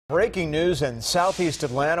Breaking news in southeast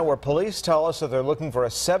Atlanta, where police tell us that they're looking for a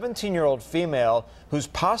 17-year-old female who's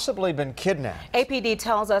possibly been kidnapped. APD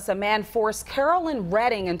tells us a man forced Carolyn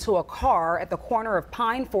Redding into a car at the corner of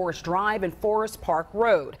Pine Forest Drive and Forest Park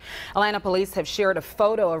Road. Atlanta police have shared a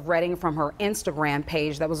photo of Redding from her Instagram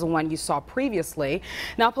page. That was the one you saw previously.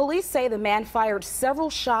 Now, police say the man fired several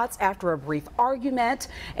shots after a brief argument.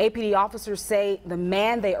 APD officers say the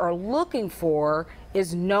man they are looking for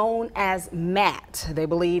is known as Matt. They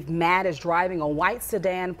believe Matt is driving a white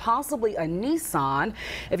sedan, possibly a Nissan.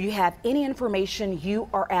 If you have any information, you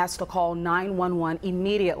are asked to call 911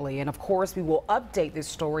 immediately. And of course, we will update this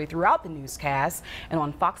story throughout the newscast and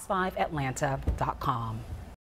on fox5atlanta.com.